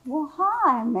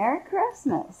Hi, Merry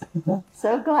Christmas.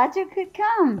 So glad you could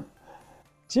come.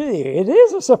 Gee, it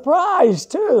is a surprise,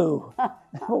 too.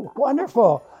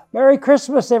 Wonderful. Merry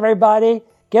Christmas, everybody.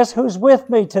 Guess who's with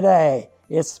me today?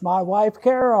 It's my wife,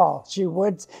 Carol.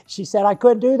 She said I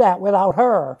couldn't do that without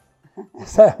her.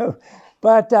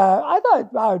 But I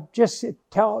thought I'd just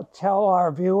tell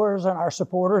our viewers and our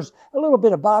supporters a little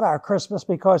bit about our Christmas,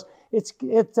 because it's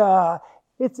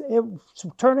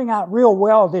turning out real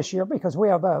well this year because we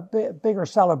have a bigger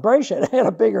celebration and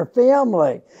a bigger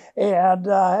family. And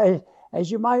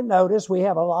as you might notice, we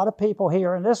have a lot of people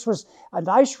here, and this was a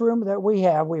nice room that we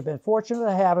have. We've been fortunate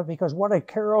to have it because one of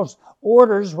Carol's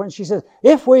orders when she says,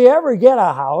 if we ever get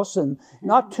a house, and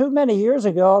not too many years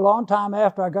ago, a long time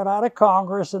after I got out of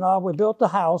Congress and all, we built the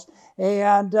house,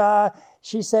 and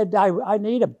she said, I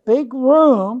need a big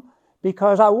room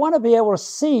because I want to be able to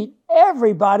seat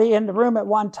everybody in the room at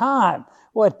one time.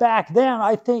 Well, back then,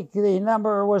 I think the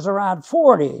number was around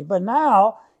 40, but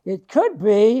now it could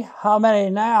be, how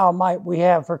many now might we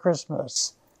have for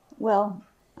Christmas? Well,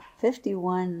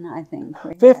 51, I think.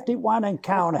 51 and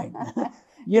counting.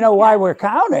 You know why we're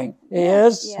counting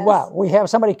is, yes. Well, we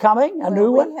have somebody coming, a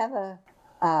new one? We have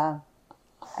a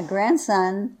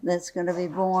grandson that's going to be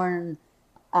born.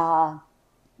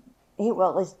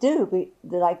 It's due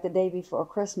like the day before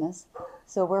Christmas.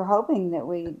 So we're hoping that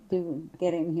we do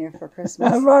get him here for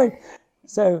Christmas. Right.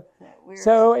 So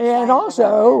and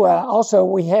also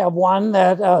we have one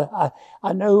that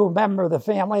a new member of the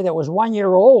family that was 1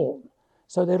 year old.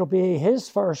 So that'll be his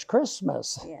first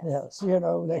Christmas. Yes,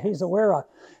 that he's aware of.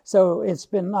 So it's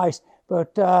been nice.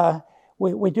 But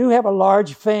we do have a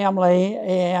large family,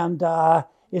 and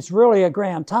it's really a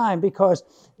grand time because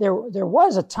there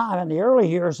was a time in the early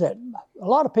years that a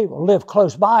lot of people lived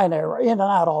close by and they were in and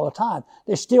out all the time.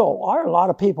 There still are a lot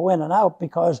of people in and out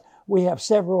because we have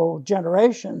several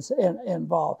generations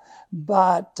involved.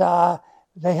 But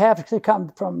they have to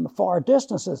come from far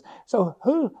distances. So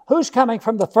who's coming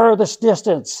from the furthest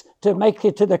distance to make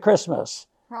it to the Christmas?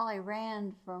 Probably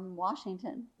Rand from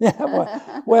Washington.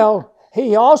 Yeah, well,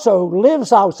 he also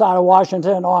lives outside of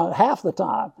Washington on half the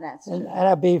time. That's true. And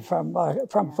that'd be from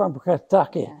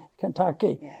Kentucky. Yeah.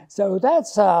 Kentucky. Yeah. So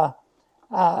that's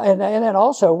and then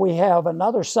also we have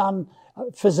another son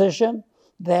physician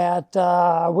that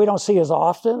we don't see as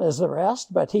often as the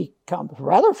rest, but he comes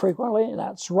rather frequently, and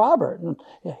that's Robert. And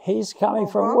he's coming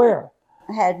from Robert where?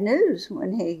 Had news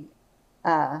when he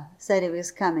said he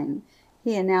was coming.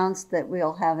 He announced that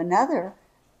we'll have another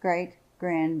great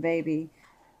grandbaby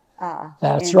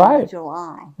That's in right.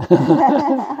 July.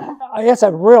 It's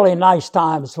a really nice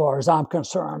time as far as I'm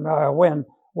concerned when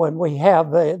we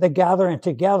have the gathering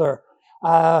together.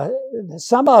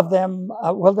 Some of them,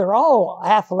 they're all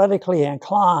athletically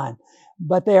inclined,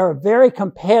 but they are very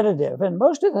competitive. And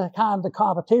most of the time, the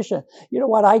competition,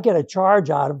 what I get a charge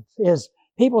out of is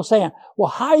people saying, well,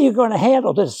 how are you going to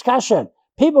handle the discussion?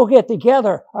 People get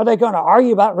together. Are they going to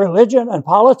argue about religion and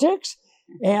politics?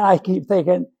 And I keep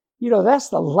thinking, that's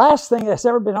the last thing that's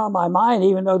ever been on my mind,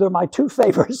 even though they're my two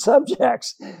favorite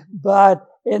subjects. But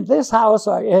in this house,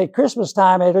 at Christmas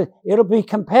time, it'll be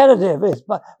competitive.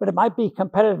 But it might be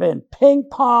competitive in ping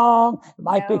pong. It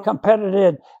might be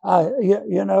competitive,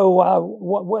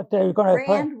 what they're going to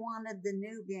play. Rand wanted the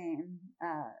new game.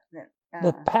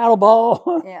 The paddle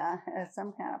ball. Yeah,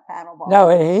 some kind of paddle ball. No,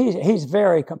 he's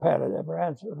very competitive.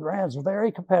 Rand's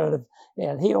very competitive,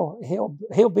 and he'll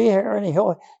be here, and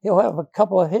he'll have a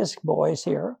couple of his boys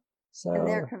here. So and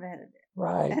they're competitive.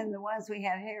 Right. And the ones we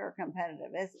have here are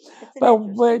competitive. But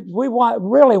we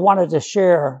really wanted to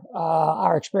share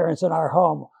our experience in our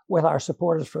home with our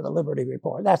supporters for the Liberty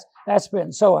Report. That's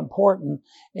been so important.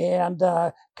 And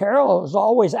Carol is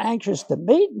always anxious to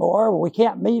meet more. We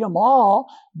can't meet them all,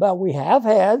 but we have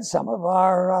had some of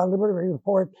our Liberty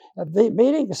Report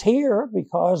meetings here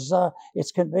because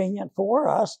it's convenient for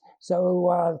us.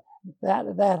 So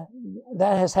that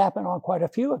has happened on quite a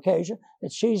few occasions.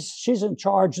 And she's in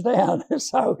charge then.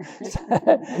 So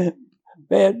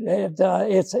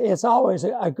it's always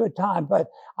a good time. But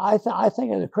I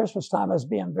think of the Christmas time as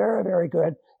being very, very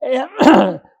good.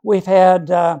 And we've had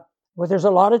there's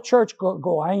a lot of church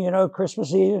going.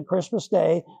 Christmas Eve and Christmas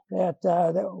Day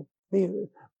that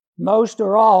most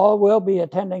or all will be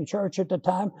attending church at the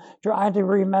time, trying to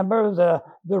remember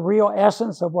the real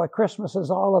essence of what Christmas is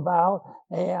all about,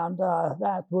 and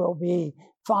that will be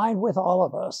fine with all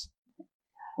of us.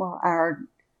 Well, our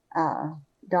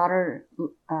daughter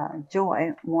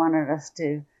Joy wanted us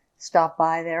to stop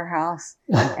by their house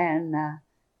and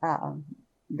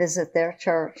visit their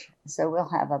church, so we'll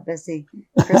have a busy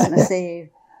Christmas Eve.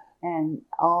 And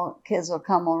all kids will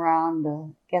come around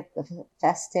to get the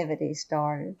festivities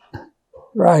started.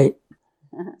 Right.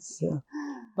 So,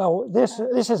 well, this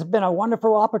has been a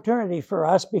wonderful opportunity for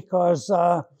us because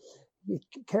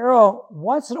Carol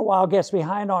once in a while gets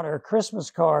behind on her Christmas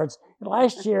cards.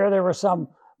 Last year there were some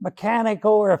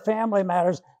mechanical or family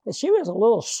matters that she was a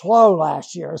little slow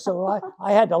last year, so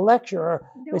I had to lecture her.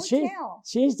 But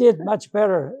she did much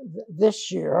better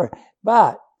this year.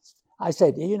 But I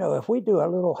said, you know, if we do a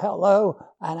little hello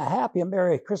and a happy and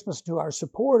Merry Christmas to our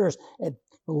supporters, and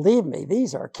believe me,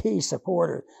 these are key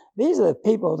supporters. These are the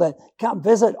people that come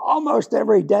visit almost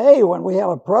every day when we have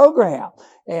a program.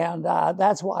 And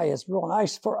that's why it's real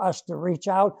nice for us to reach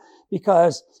out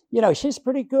because, you know, she's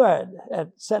pretty good at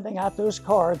sending out those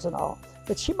cards and all,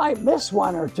 but she might miss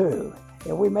one or two.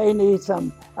 And we may need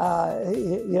some,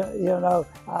 an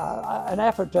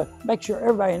effort to make sure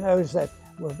everybody knows that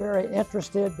we're very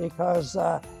interested because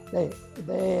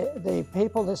the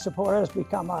people that support us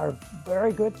become our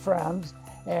very good friends.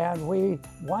 And we,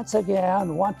 once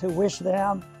again, want to wish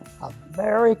them a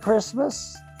Merry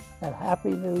Christmas and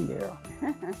Happy New Year.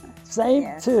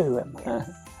 Same to them.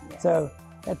 Yes. So,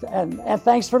 and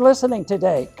thanks for listening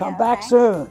today. Come back soon.